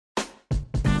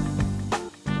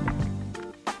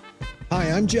Hi,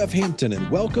 I'm Jeff Hampton,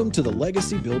 and welcome to the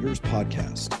Legacy Builders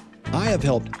Podcast. I have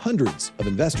helped hundreds of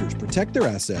investors protect their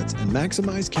assets and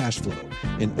maximize cash flow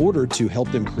in order to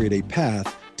help them create a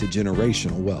path to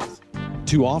generational wealth.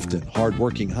 Too often,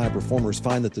 hardworking high performers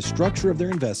find that the structure of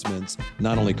their investments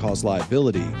not only cause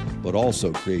liability, but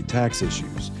also create tax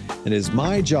issues. And it is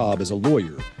my job as a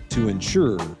lawyer to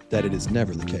ensure that it is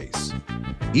never the case.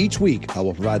 Each week, I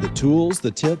will provide the tools, the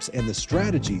tips, and the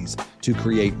strategies to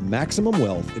create maximum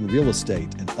wealth in real estate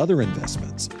and other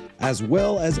investments, as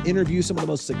well as interview some of the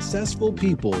most successful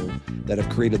people that have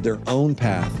created their own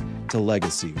path to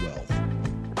legacy wealth.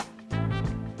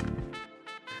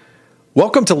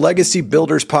 Welcome to Legacy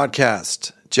Builders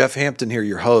Podcast. Jeff Hampton here,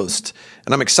 your host,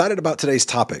 and I'm excited about today's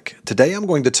topic. Today, I'm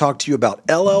going to talk to you about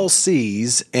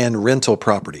LLCs and rental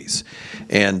properties.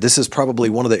 And this is probably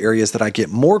one of the areas that I get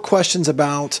more questions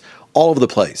about all over the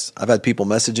place. I've had people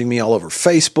messaging me all over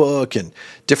Facebook and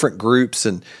different groups.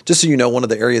 And just so you know, one of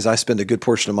the areas I spend a good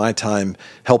portion of my time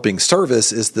helping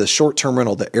service is the short-term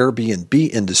rental, the Airbnb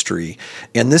industry.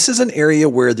 And this is an area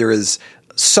where there is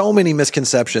so many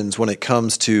misconceptions when it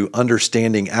comes to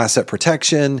understanding asset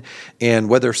protection and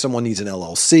whether someone needs an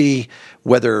LLC,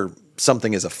 whether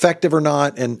something is effective or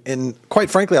not. And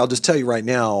quite frankly, I'll just tell you right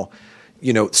now,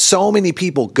 so many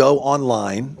people go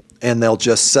online and they'll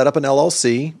just set up an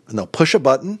LLC and they'll push a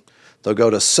button. They'll go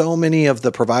to so many of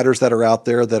the providers that are out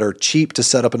there that are cheap to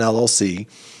set up an LLC.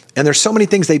 And there's so many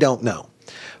things they don't know.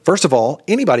 First of all,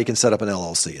 anybody can set up an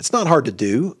LLC. It's not hard to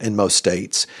do in most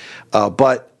states,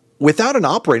 but without an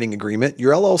operating agreement,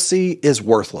 your LLC is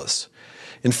worthless.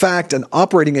 In fact, an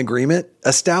operating agreement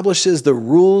establishes the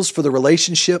rules for the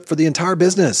relationship for the entire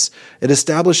business. It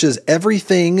establishes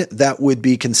everything that would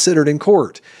be considered in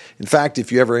court. In fact,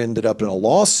 if you ever ended up in a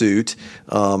lawsuit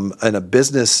and a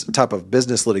business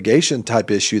litigation type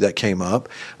issue that came up,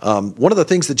 one of the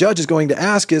things the judge is going to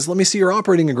ask is, let me see your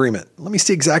operating agreement. Let me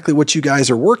see exactly what you guys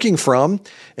are working from,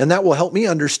 and that will help me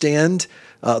understand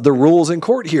the rules in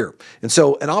court here. And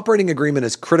so an operating agreement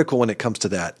is critical when it comes to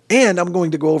that. And I'm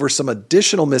going to go over some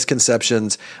additional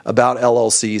misconceptions about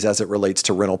LLCs as it relates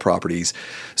to rental properties.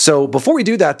 So before we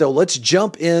do that, though, let's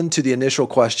jump into the initial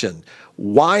question.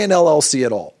 Why an LLC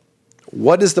at all?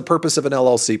 What is the purpose of an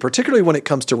LLC, particularly when it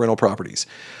comes to rental properties?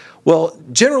 Well,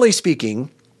 generally speaking,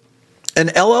 an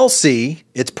LLC,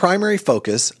 its primary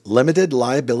focus, limited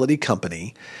liability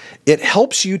company, it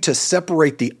helps you to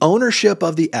separate the ownership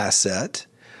of the asset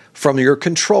from your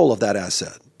control of that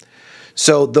asset.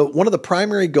 So one of the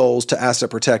primary goals to asset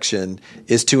protection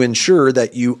is to ensure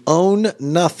that you own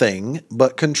nothing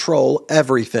but control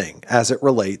everything as it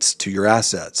relates to your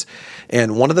assets.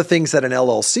 And one of the things that an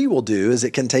LLC will do is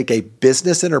it can take a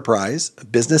business enterprise,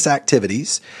 business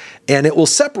activities, and it will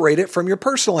separate it from your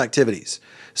personal activities.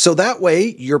 So that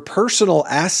way your personal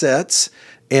assets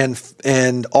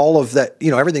and all of that,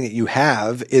 everything that you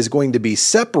have is going to be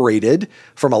separated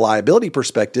from a liability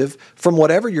perspective from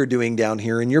whatever you're doing down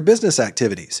here in your business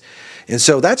activities. And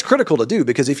so that's critical to do,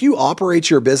 because if you operate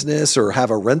your business or have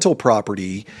a rental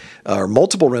property or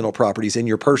multiple rental properties in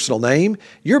your personal name,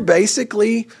 you're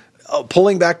basically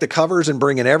pulling back the covers and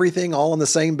bringing everything all in the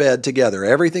same bed together,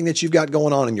 everything that you've got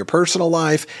going on in your personal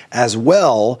life as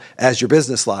well as your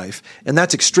business life. And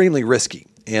that's extremely risky.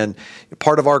 And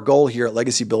part of our goal here at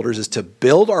Legacy Builders is to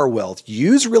build our wealth,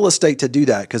 use real estate to do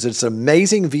that, because it's an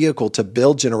amazing vehicle to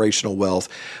build generational wealth.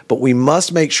 But we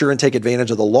must make sure and take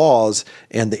advantage of the laws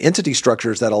and the entity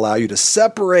structures that allow you to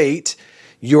separate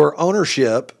your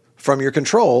ownership from your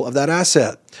control of that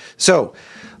asset. So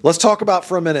let's talk about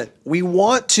for a minute. We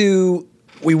want to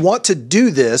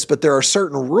do this, but there are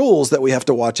certain rules that we have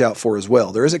to watch out for as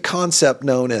well. There is a concept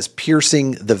known as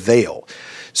piercing the veil.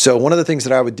 So one of the things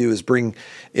that I would do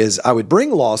is I would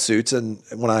bring lawsuits. And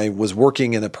when I was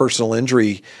working in a personal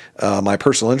injury, my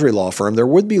personal injury law firm, there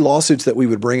would be lawsuits that we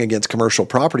would bring against commercial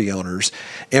property owners.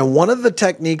 And one of the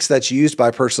techniques that's used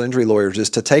by personal injury lawyers is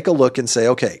to take a look and say,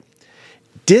 okay,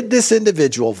 did this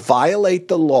individual violate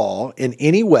the law in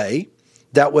any way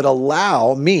that would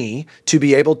allow me to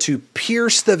be able to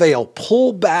pierce the veil,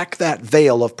 pull back that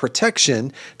veil of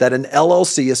protection that an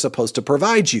LLC is supposed to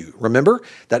provide you? Remember,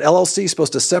 that LLC is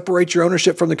supposed to separate your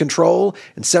ownership from the control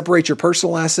and separate your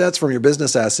personal assets from your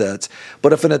business assets.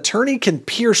 But if an attorney can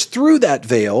pierce through that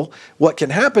veil, what can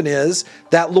happen is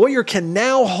that lawyer can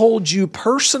now hold you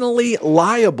personally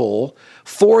liable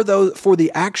for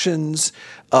the actions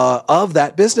of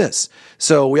that business.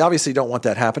 So we obviously don't want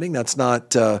that happening. That's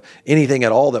not anything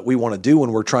at all that we want to do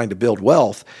when we're trying to build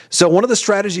wealth. So one of the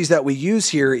strategies that we use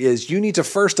here is you need to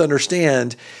first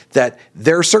understand that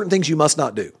there are certain things you must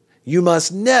not do. you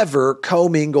must never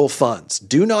commingle funds.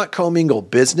 Do not commingle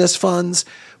business funds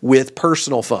with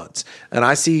personal funds. And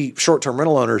I see short-term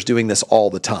rental owners doing this all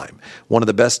the time. One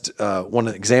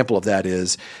example of that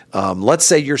is, let's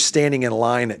say you're standing in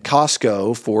line at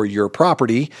Costco for your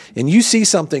property and you see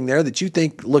something there that you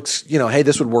think looks, hey,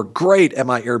 this would work great at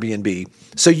my Airbnb.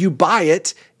 So you buy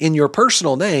it in your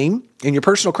personal name, in your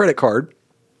personal credit card.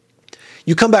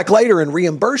 You come back later and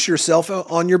reimburse yourself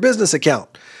on your business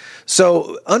account.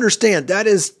 So understand that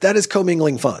is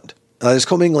commingling fund. There's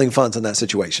commingling funds in that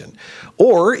situation.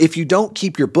 Or if you don't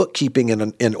keep your bookkeeping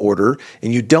in order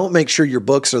and you don't make sure your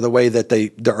books are the way that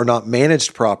they are not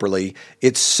managed properly,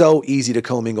 it's so easy to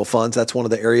commingle funds. That's one of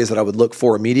the areas that I would look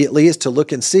for immediately, is to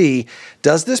look and see,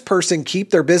 does this person keep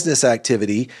their business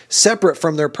activity separate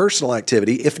from their personal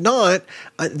activity? If not,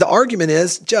 the argument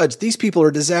is, Judge, these people are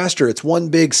a disaster. It's one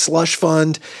big slush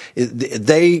fund.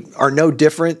 They are no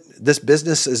different. This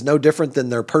business is no different than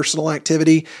their personal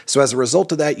activity. So as a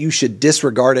result of that, you should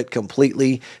disregard it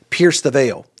completely, pierce the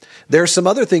veil. There are some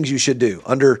other things you should do.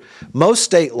 Under most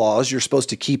state laws, you're supposed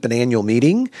to keep an annual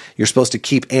meeting. You're supposed to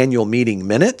keep annual meeting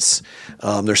minutes.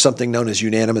 There's something known as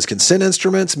unanimous consent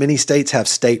instruments. Many states have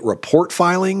state report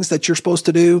filings that you're supposed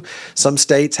to do. Some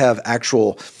states have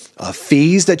actual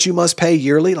fees that you must pay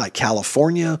yearly, like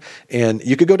California, and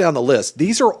you could go down the list.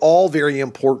 These are all very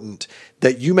important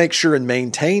that you make sure and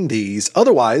maintain these.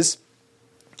 Otherwise,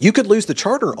 you could lose the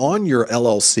charter on your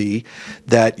LLC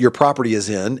that your property is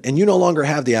in, and you no longer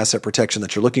have the asset protection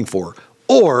that you're looking for.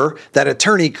 Or that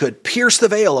attorney could pierce the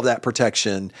veil of that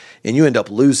protection and you end up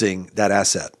losing that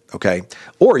asset, okay?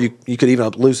 Or you could even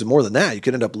end up losing more than that. You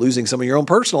could end up losing some of your own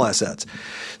personal assets.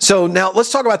 So now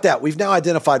let's talk about that. We've now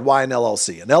identified why an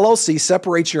LLC. An LLC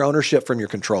separates your ownership from your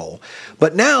control.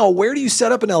 But now, where do you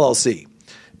set up an LLC?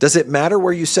 Does it matter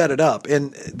where you set it up?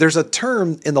 And there's a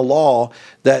term in the law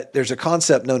that there's a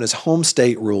concept known as home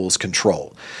state rules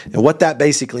control. And what that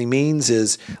basically means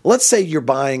is, let's say you're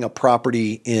buying a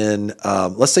property in,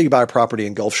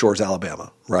 Gulf Shores,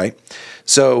 Alabama, right?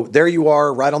 So there you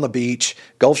are right on the beach,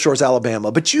 Gulf Shores,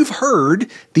 Alabama. But you've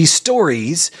heard these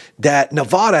stories that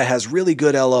Nevada has really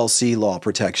good LLC law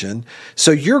protection.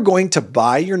 So you're going to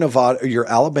buy your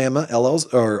Alabama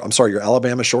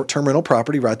short-term rental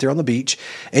property right there on the beach,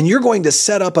 and you're going to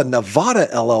set up a Nevada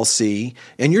LLC,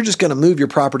 and you're just going to move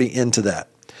your property into that.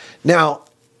 Now,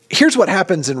 here's what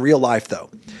happens in real life, though.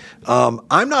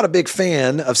 I'm not a big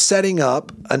fan of setting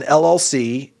up an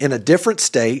LLC in a different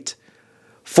state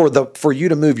for you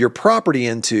to move your property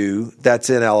into that's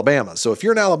in Alabama. So if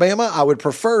you're in Alabama, I would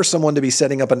prefer someone to be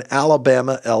setting up an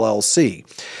Alabama LLC.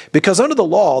 Because under the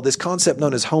law, this concept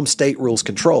known as home state rules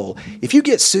control, if you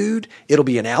get sued, it'll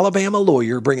be an Alabama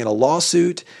lawyer bringing a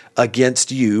lawsuit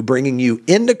against you, bringing you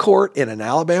into court in an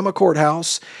Alabama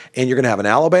courthouse, and you're going to have an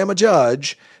Alabama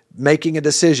judge making a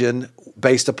decision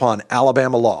based upon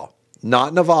Alabama law,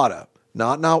 not Nevada.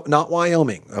 Not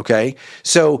Wyoming, okay?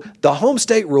 So the home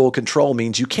state rule control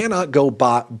means you cannot go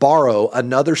borrow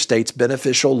another state's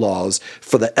beneficial laws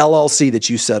for the LLC that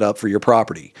you set up for your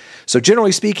property. So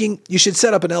generally speaking, you should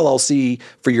set up an LLC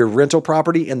for your rental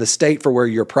property in the state for where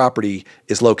your property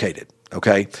is located,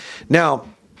 okay? Now,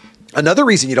 another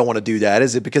reason you don't want to do that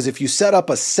is because if you set up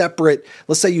let's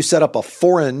say you set up a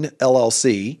foreign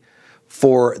LLC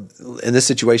for, in this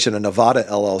situation, a Nevada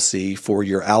LLC for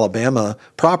your Alabama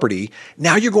property,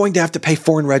 now you're going to have to pay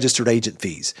foreign registered agent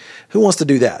fees. Who wants to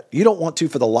do that? You don't want to,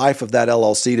 for the life of that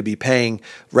LLC, to be paying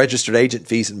registered agent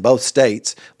fees in both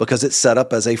states because it's set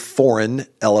up as a foreign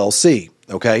LLC.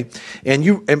 Okay.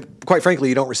 And quite frankly,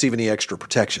 you don't receive any extra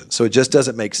protection. So it just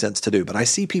doesn't make sense to do. But I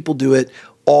see people do it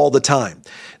all the time.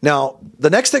 Now, the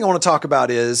next thing I want to talk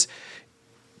about is,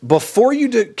 before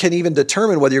you can even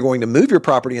determine whether you're going to move your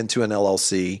property into an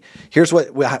LLC, here's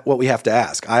what we have to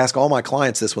ask. I ask all my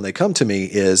clients this when they come to me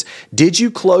is, did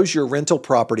you close your rental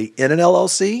property in an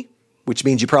LLC? Which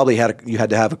means you probably had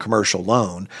to have a commercial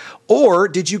loan. Or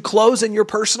did you close in your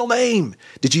personal name?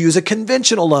 Did you use a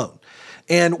conventional loan?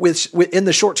 And in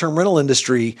the short-term rental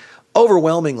industry,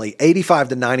 overwhelmingly, 85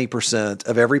 to 90%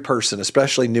 of every person,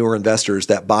 especially newer investors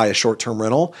that buy a short-term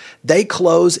rental, they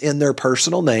close in their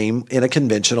personal name in a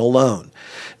conventional loan.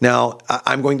 Now,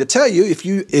 I'm going to tell you,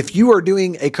 if you are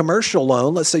doing a commercial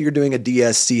loan, let's say you're doing a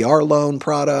DSCR loan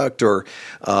product or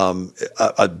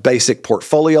a basic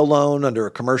portfolio loan under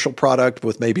a commercial product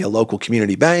with maybe a local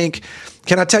community bank,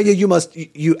 can I tell you,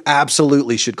 you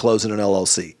absolutely should close in an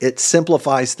LLC. It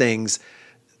simplifies things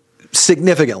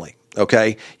significantly.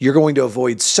 Okay, you're going to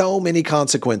avoid so many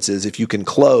consequences if you can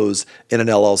close in an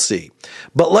LLC.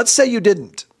 But let's say you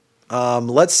didn't.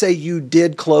 Let's say you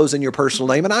did close in your personal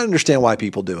name, and I understand why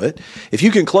people do it. If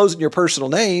you can close in your personal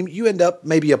name, you end up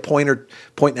maybe a point or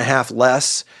point and a half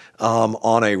less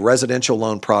on a residential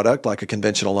loan product like a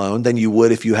conventional loan than you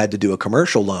would if you had to do a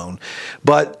commercial loan.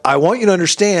 But I want you to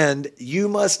understand, you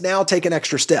must now take an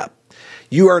extra step.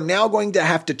 You are now going to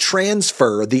have to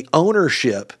transfer the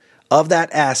ownership of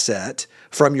that asset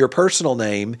from your personal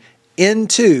name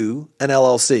into an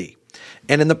LLC.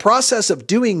 And in the process of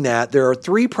doing that, there are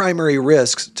three primary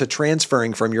risks to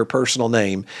transferring from your personal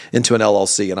name into an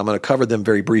LLC, and I'm going to cover them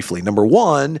very briefly. Number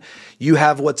one, you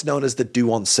have what's known as the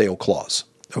due on sale clause.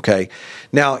 Okay.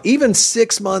 Now, even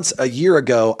 6 months, a year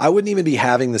ago, I wouldn't even be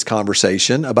having this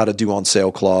conversation about a due on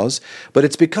sale clause, but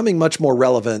it's becoming much more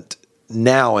relevant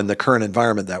now in the current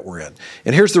environment that we're in.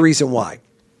 And here's the reason why.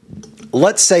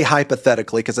 Let's say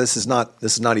hypothetically, because this is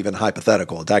not even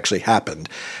hypothetical, it actually happened.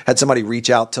 Had somebody reach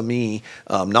out to me,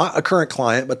 not a current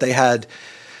client, but they had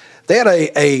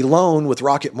a loan with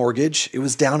Rocket Mortgage. It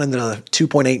was down in the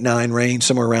 2.89 range,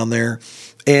 somewhere around there.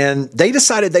 And they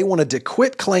decided they wanted to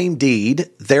quit claim deed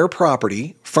their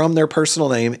property from their personal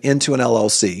name into an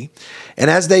LLC. And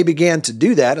as they began to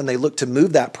do that, and they looked to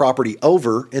move that property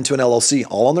over into an LLC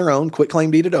all on their own, quit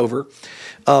claim deed it over,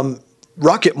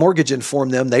 Rocket Mortgage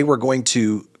informed them they were going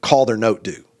to call their note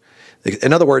due.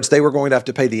 In other words, they were going to have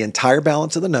to pay the entire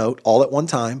balance of the note all at one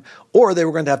time, or they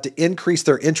were going to have to increase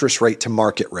their interest rate to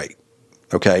market rate.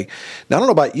 Okay. Now, I don't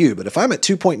know about you, but if I'm at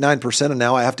 2.9% and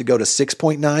now I have to go to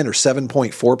 6.9 or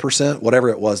 7.4%, whatever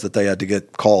it was that they had to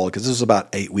get called, because this was about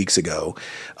 8 weeks ago,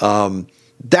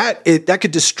 that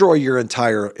could destroy your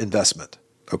entire investment.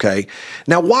 Okay.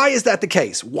 Now, why is that the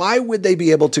case? Why would they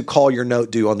be able to call your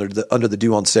note due under the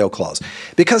due on sale clause?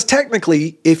 Because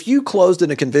technically, if you closed in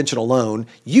a conventional loan,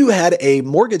 you had a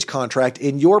mortgage contract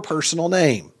in your personal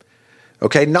name.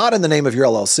 Okay. Not in the name of your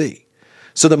LLC.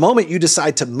 So the moment you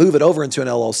decide to move it over into an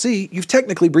LLC, you've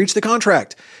technically breached the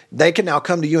contract. They can now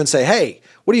come to you and say, hey,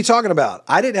 what are you talking about?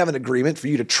 I didn't have an agreement for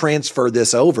you to transfer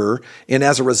this over. And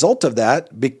as a result of that,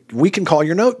 we can call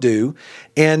your note due.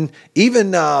 And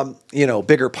even,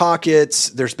 Bigger Pockets,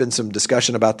 there's been some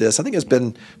discussion about this. I think it's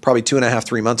been probably 2.5,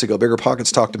 3 months ago. Bigger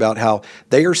Pockets talked about how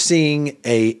they are seeing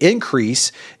a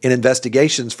increase in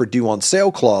investigations for due on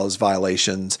sale clause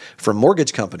violations from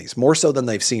mortgage companies, more so than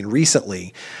they've seen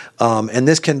recently. And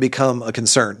this can become a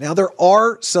concern. Now, there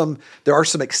are some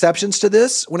exceptions to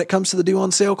this when it comes to the due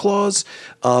on sale clause.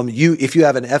 If you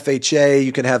have an FHA,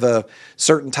 you can have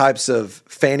certain types of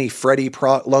Fannie Freddie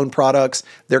loan products.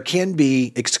 There can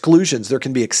be exclusions. There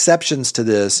can be exceptions to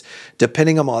this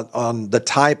depending on the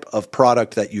type of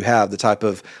product that you have, the type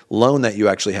of loan that you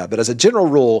actually have. But as a general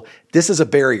rule, this is a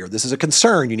barrier. This is a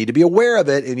concern. You need to be aware of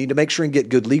it and you need to make sure and get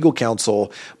good legal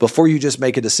counsel before you just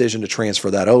make a decision to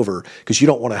transfer that over, because you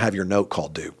don't want to have your note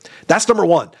called due. That's number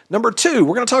one. Number two,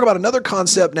 we're going to talk about another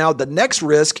concept now. The next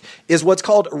risk is what's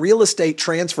called real estate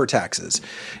transfer taxes.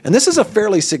 And this is a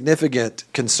fairly significant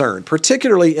concern,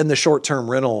 particularly in the short-term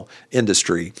rental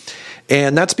industry.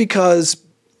 And that's because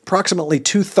approximately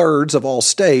 2/3 of all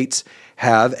states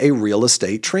have a real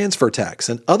estate transfer tax.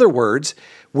 In other words,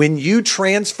 when you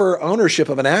transfer ownership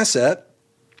of an asset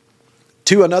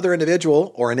to another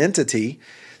individual or an entity,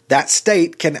 that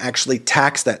state can actually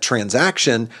tax that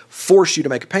transaction, force you to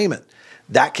make a payment.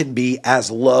 That can be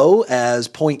as low as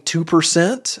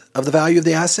 0.2% of the value of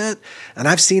the asset, and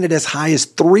I've seen it as high as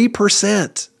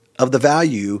 3% of the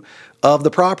value of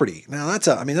the property. Now, that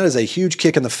is a huge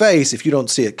kick in the face if you don't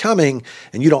see it coming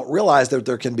and you don't realize that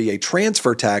there can be a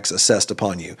transfer tax assessed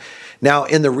upon you. Now,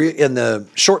 in the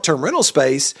short-term rental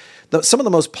space, some of the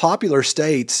most popular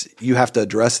states, you have to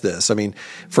address this. I mean,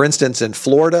 for instance, in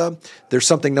Florida, there's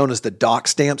something known as the dock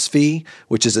stamps fee,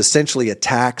 which is essentially a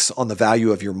tax on the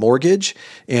value of your mortgage.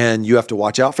 And you have to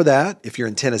watch out for that. If you're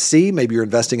in Tennessee, maybe you're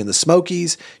investing in the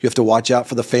Smokies, you have to watch out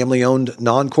for the family-owned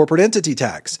non-corporate entity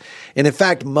tax. And in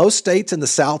fact, most states in the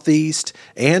Southeast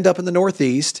and up in the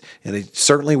Northeast, and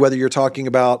certainly whether you're talking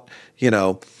about,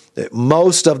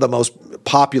 most of the most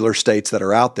popular states that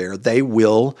are out there, they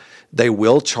will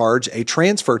charge a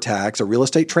transfer tax, a real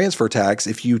estate transfer tax,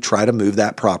 if you try to move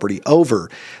that property over.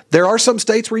 There are some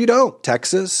states where you don't.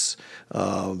 Texas,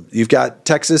 you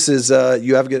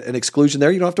have an exclusion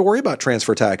there. You don't have to worry about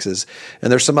transfer taxes.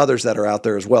 And there's some others that are out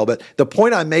there as well. But the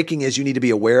point I'm making is you need to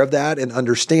be aware of that and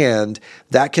understand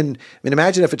that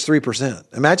imagine if it's 3%.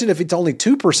 Imagine if it's only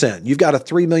 2%. You've got a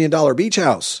 $3 million beach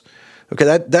house. Okay,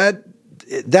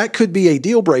 that could be a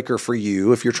deal breaker for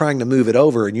you if you're trying to move it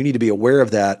over, and you need to be aware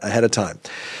of that ahead of time.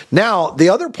 Now, the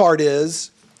other part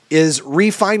is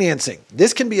refinancing.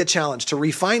 This can be a challenge to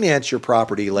refinance your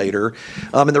property later.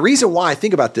 And the reason why,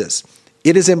 think about this,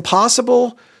 it is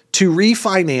impossible to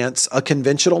refinance a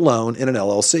conventional loan in an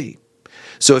LLC.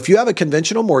 So if you have a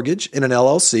conventional mortgage in an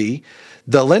LLC,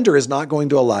 the lender is not going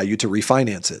to allow you to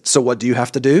refinance it. So what do you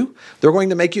have to do? They're going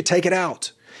to make you take it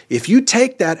out. If you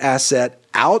take that asset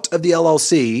out of the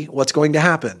LLC, what's going to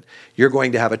happen? You're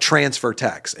going to have a transfer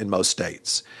tax in most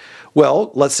states.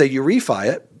 Well, let's say you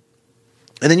refi it,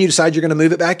 and then you decide you're going to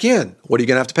move it back in. What are you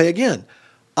going to have to pay again?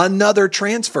 Another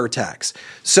transfer tax.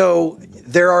 So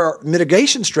there are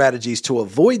mitigation strategies to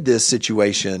avoid this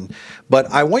situation,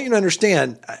 but I want you to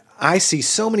understand, I see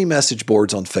so many message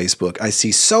boards on Facebook. I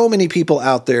see so many people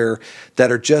out there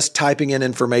that are just typing in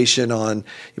information on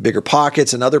Bigger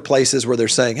Pockets and other places where they're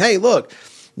saying, hey, look,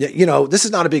 this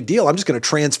is not a big deal. I'm just going to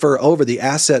transfer over the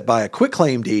asset by a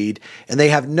quitclaim deed. And they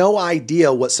have no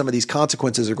idea what some of these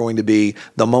consequences are going to be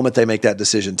the moment they make that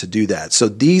decision to do that. So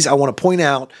I want to point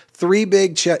out three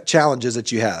big challenges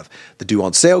that you have: the due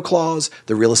on sale clause,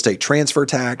 the real estate transfer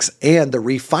tax, and the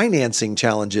refinancing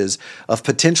challenges of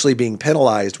potentially being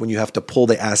penalized when you have to pull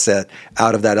the asset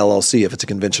out of that LLC if it's a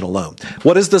conventional loan.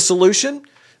 What is the solution?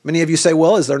 Many of you say,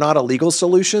 well, is there not a legal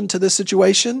solution to this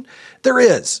situation? There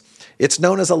is. It's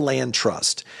known as a land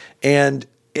trust. And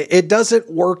it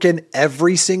doesn't work in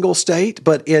every single state,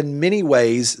 but in many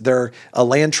ways, a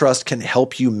land trust can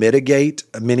help you mitigate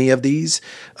many of these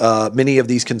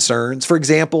concerns. For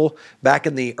example, back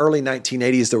in the early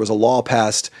 1980s, there was a law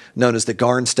passed known as the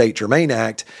Garn-State-Germain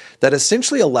Act that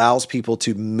essentially allows people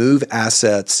to move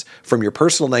assets from your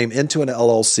personal name into an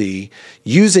LLC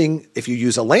if you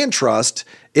use a land trust.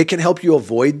 It can help you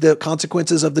avoid the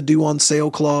consequences of the due on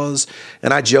sale clause.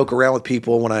 And I joke around with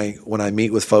people when I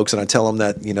meet with folks, and I tell them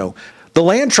that, the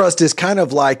land trust is kind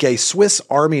of like a Swiss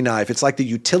Army knife. It's like the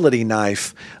utility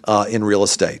knife in real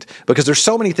estate, because there's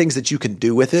so many things that you can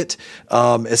do with it.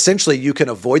 Essentially, you can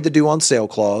avoid the due on sale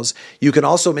clause. You can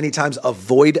also many times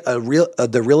avoid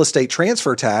the real estate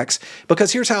transfer tax,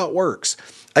 because here's how it works.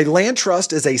 A land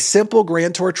trust is a simple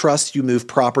grantor trust you move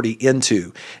property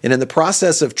into. And in the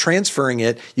process of transferring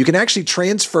it, you can actually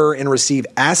transfer and receive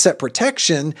asset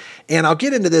protection. And I'll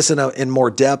get into this in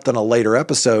more depth in a later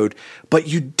episode, but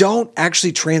you don't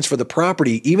actually transfer the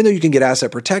property. Even though you can get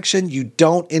asset protection, you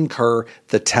don't incur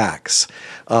the tax.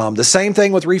 The same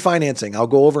thing with refinancing. I'll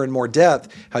go over in more depth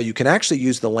how you can actually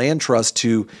use the land trust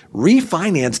to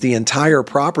refinance the entire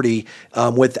property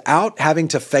without having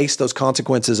to face those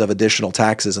consequences of additional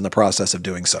taxes in the process of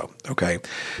doing so. Okay.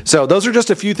 So those are just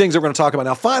a few things that we're going to talk about.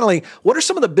 Now, finally, what are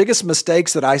some of the biggest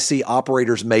mistakes that I see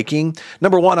operators making?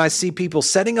 Number one, I see people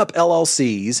setting up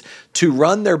LLCs to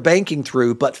run their banking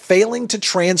through, but failing to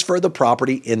transfer the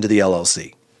property into the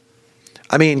LLC.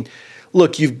 I mean,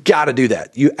 look, you've got to do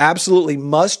that. You absolutely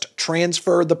must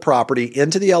transfer the property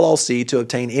into the LLC to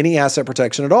obtain any asset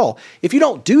protection at all. If you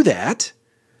don't do that,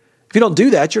 you're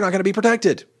not going to be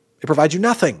protected. It provides you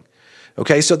nothing.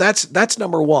 Okay, so that's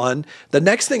number one. The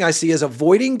next thing I see is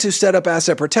avoiding to set up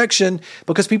asset protection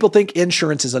because people think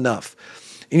insurance is enough.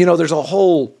 And, I'll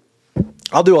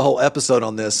do a whole episode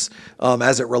on this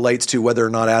as it relates to whether or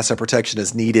not asset protection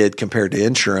is needed compared to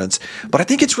insurance. But I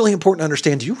think it's really important to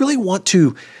understand, do you really want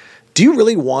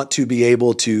to be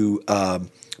able to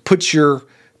put your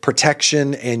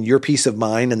protection and your peace of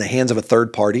mind in the hands of a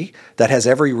third party that has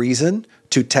every reason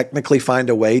to technically find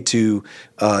a way to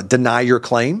deny your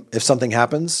claim if something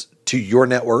happens to your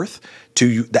net worth,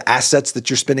 to the assets that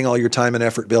you're spending all your time and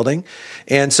effort building?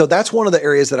 And so that's one of the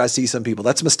areas that I see some people.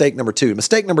 That's mistake number two.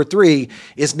 Mistake number three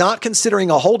is not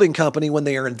considering a holding company when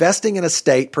they are investing in a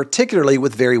state, particularly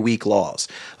with very weak laws.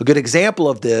 A good example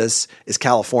of this is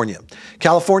California.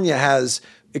 California has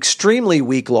extremely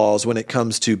weak laws when it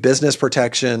comes to business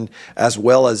protection, as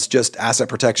well as just asset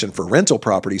protection for rental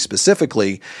property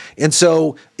specifically. And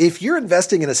so if you're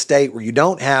investing in a state where you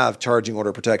don't have charging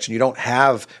order protection, you don't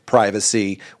have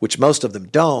privacy, which most of them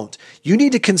don't, you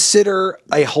need to consider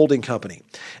a holding company.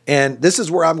 And this is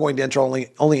where I'm going to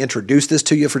only introduce this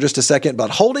to you for just a second, but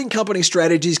holding company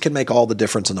strategies can make all the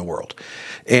difference in the world.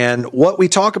 And what we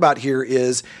talk about here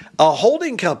is a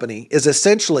holding company is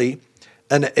essentially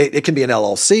it can be an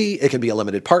LLC, it can be a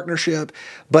limited partnership.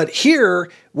 But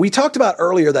here, we talked about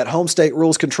earlier that home state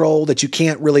rules control, that you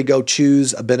can't really go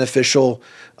choose a beneficial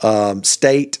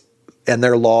state and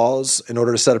their laws in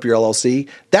order to set up your LLC.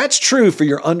 That's true for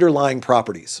your underlying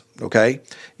properties, okay?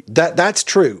 That's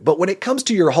true. But when it comes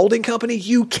to your holding company,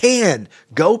 you can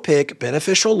go pick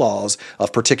beneficial laws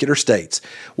of particular states,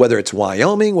 whether it's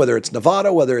Wyoming, whether it's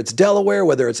Nevada, whether it's Delaware,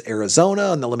 whether it's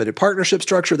Arizona and the limited partnership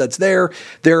structure that's there.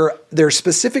 There are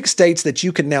specific states that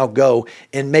you can now go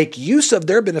and make use of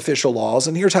their beneficial laws.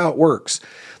 And here's how it works.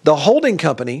 The holding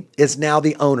company is now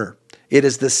the owner. It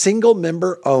is the single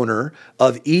member owner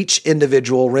of each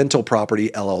individual rental property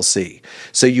LLC.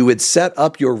 So you would set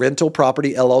up your rental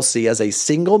property LLC as a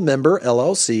single member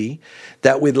LLC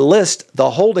that would list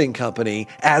the holding company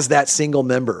as that single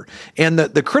member. And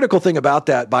the critical thing about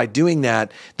that, by doing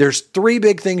that, there's three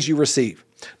big things you receive.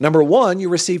 Number one, you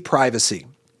receive privacy,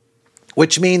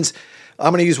 which means,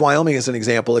 I'm going to use Wyoming as an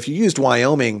example. If you used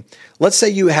Wyoming, let's say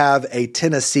you have a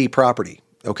Tennessee property.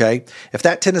 Okay. If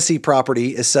that Tennessee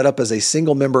property is set up as a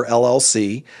single member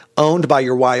LLC owned by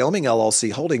your Wyoming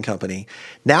LLC holding company,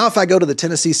 now if I go to the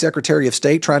Tennessee Secretary of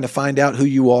State trying to find out who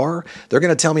you are, they're going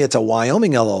to tell me it's a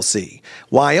Wyoming LLC.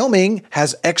 Wyoming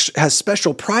has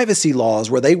special privacy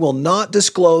laws where they will not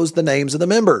disclose the names of the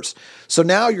members. So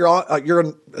now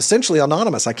you're essentially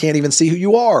anonymous. I can't even see who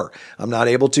you are. I'm not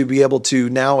able to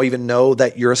now even know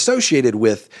that you're associated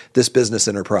with this business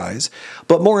enterprise.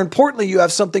 But more importantly, you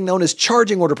have something known as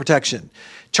charging order protection.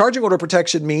 Charging order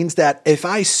protection means that if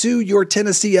I sue your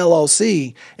Tennessee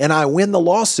LLC and I win the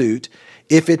lawsuit,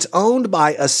 if it's owned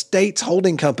by a state's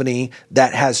holding company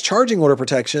that has charging order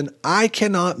protection, I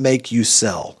cannot make you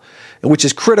sell, which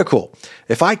is critical.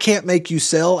 If I can't make you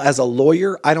sell as a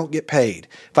lawyer, I don't get paid.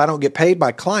 If I don't get paid,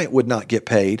 my client would not get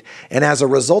paid. And as a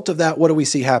result of that, what do we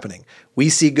see happening? We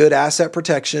see good asset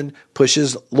protection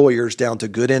pushes lawyers down to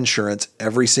good insurance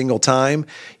every single time.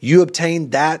 You obtain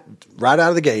that right out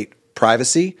of the gate: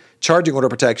 privacy, charging order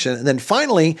protection. And then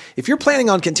finally, if you're planning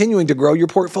on continuing to grow your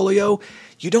portfolio,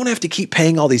 you don't have to keep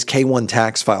paying all these K-1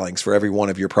 tax filings for every one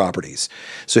of your properties.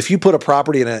 So if you put a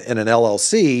property in an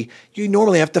LLC, you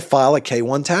normally have to file a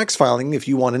K-1 tax filing if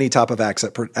you want any type of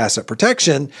asset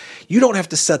protection. You don't have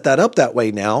to set that up that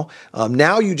way now.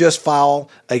 Now you just file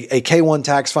a K-1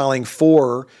 tax filing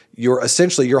for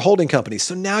essentially your holding company.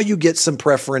 So now you get some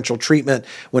preferential treatment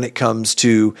when it comes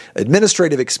to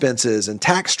administrative expenses and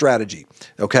tax strategy.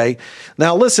 Okay.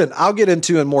 Now listen, I'll get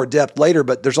into in more depth later,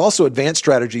 but there's also advanced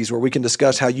strategies where we can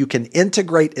discuss how you can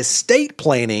integrate estate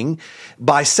planning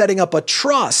by setting up a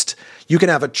trust. You can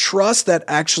have a trust that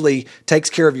actually takes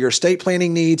care of your estate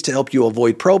planning needs to help you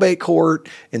avoid probate court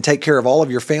and take care of all of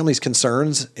your family's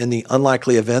concerns in the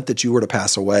unlikely event that you were to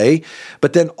pass away.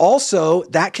 But then also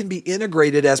that can be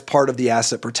integrated as part of the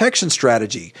asset protection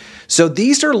strategy. So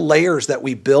these are layers that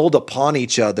we build upon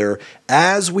each other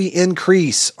as we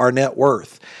increase our net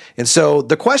worth. And so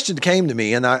the question came to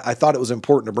me, and I thought it was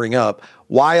important to bring up: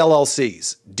 why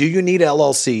LLCs? Do you need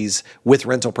LLCs with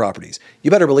rental properties?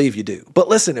 You better believe you do. But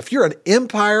listen, if you're an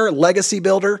empire legacy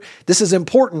builder, this is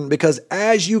important because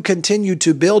as you continue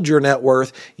to build your net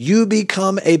worth, you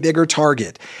become a bigger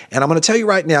target. And I'm going to tell you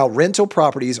right now, rental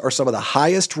properties are some of the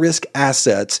highest risk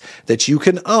assets that you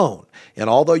can own. And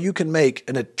although you can make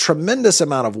a tremendous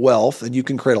amount of wealth and you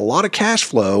can create a lot of cash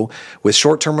flow with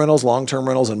short-term rentals, long-term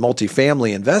rentals, and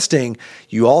multifamily investing,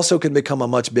 you also can become a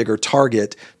much bigger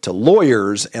target to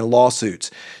lawyers and lawsuits.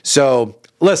 So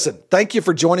listen, thank you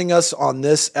for joining us on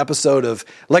this episode of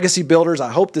Legacy Builders.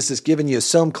 I hope this has given you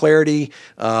some clarity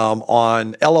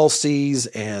on LLCs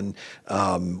and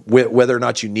whether or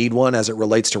not you need one as it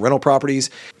relates to rental properties.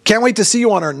 Can't wait to see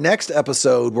you on our next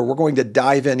episode, where we're going to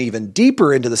dive in even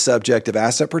deeper into the subject of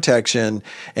asset protection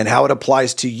and how it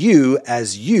applies to you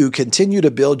as you continue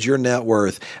to build your net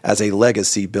worth as a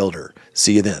legacy builder.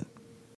 See you then.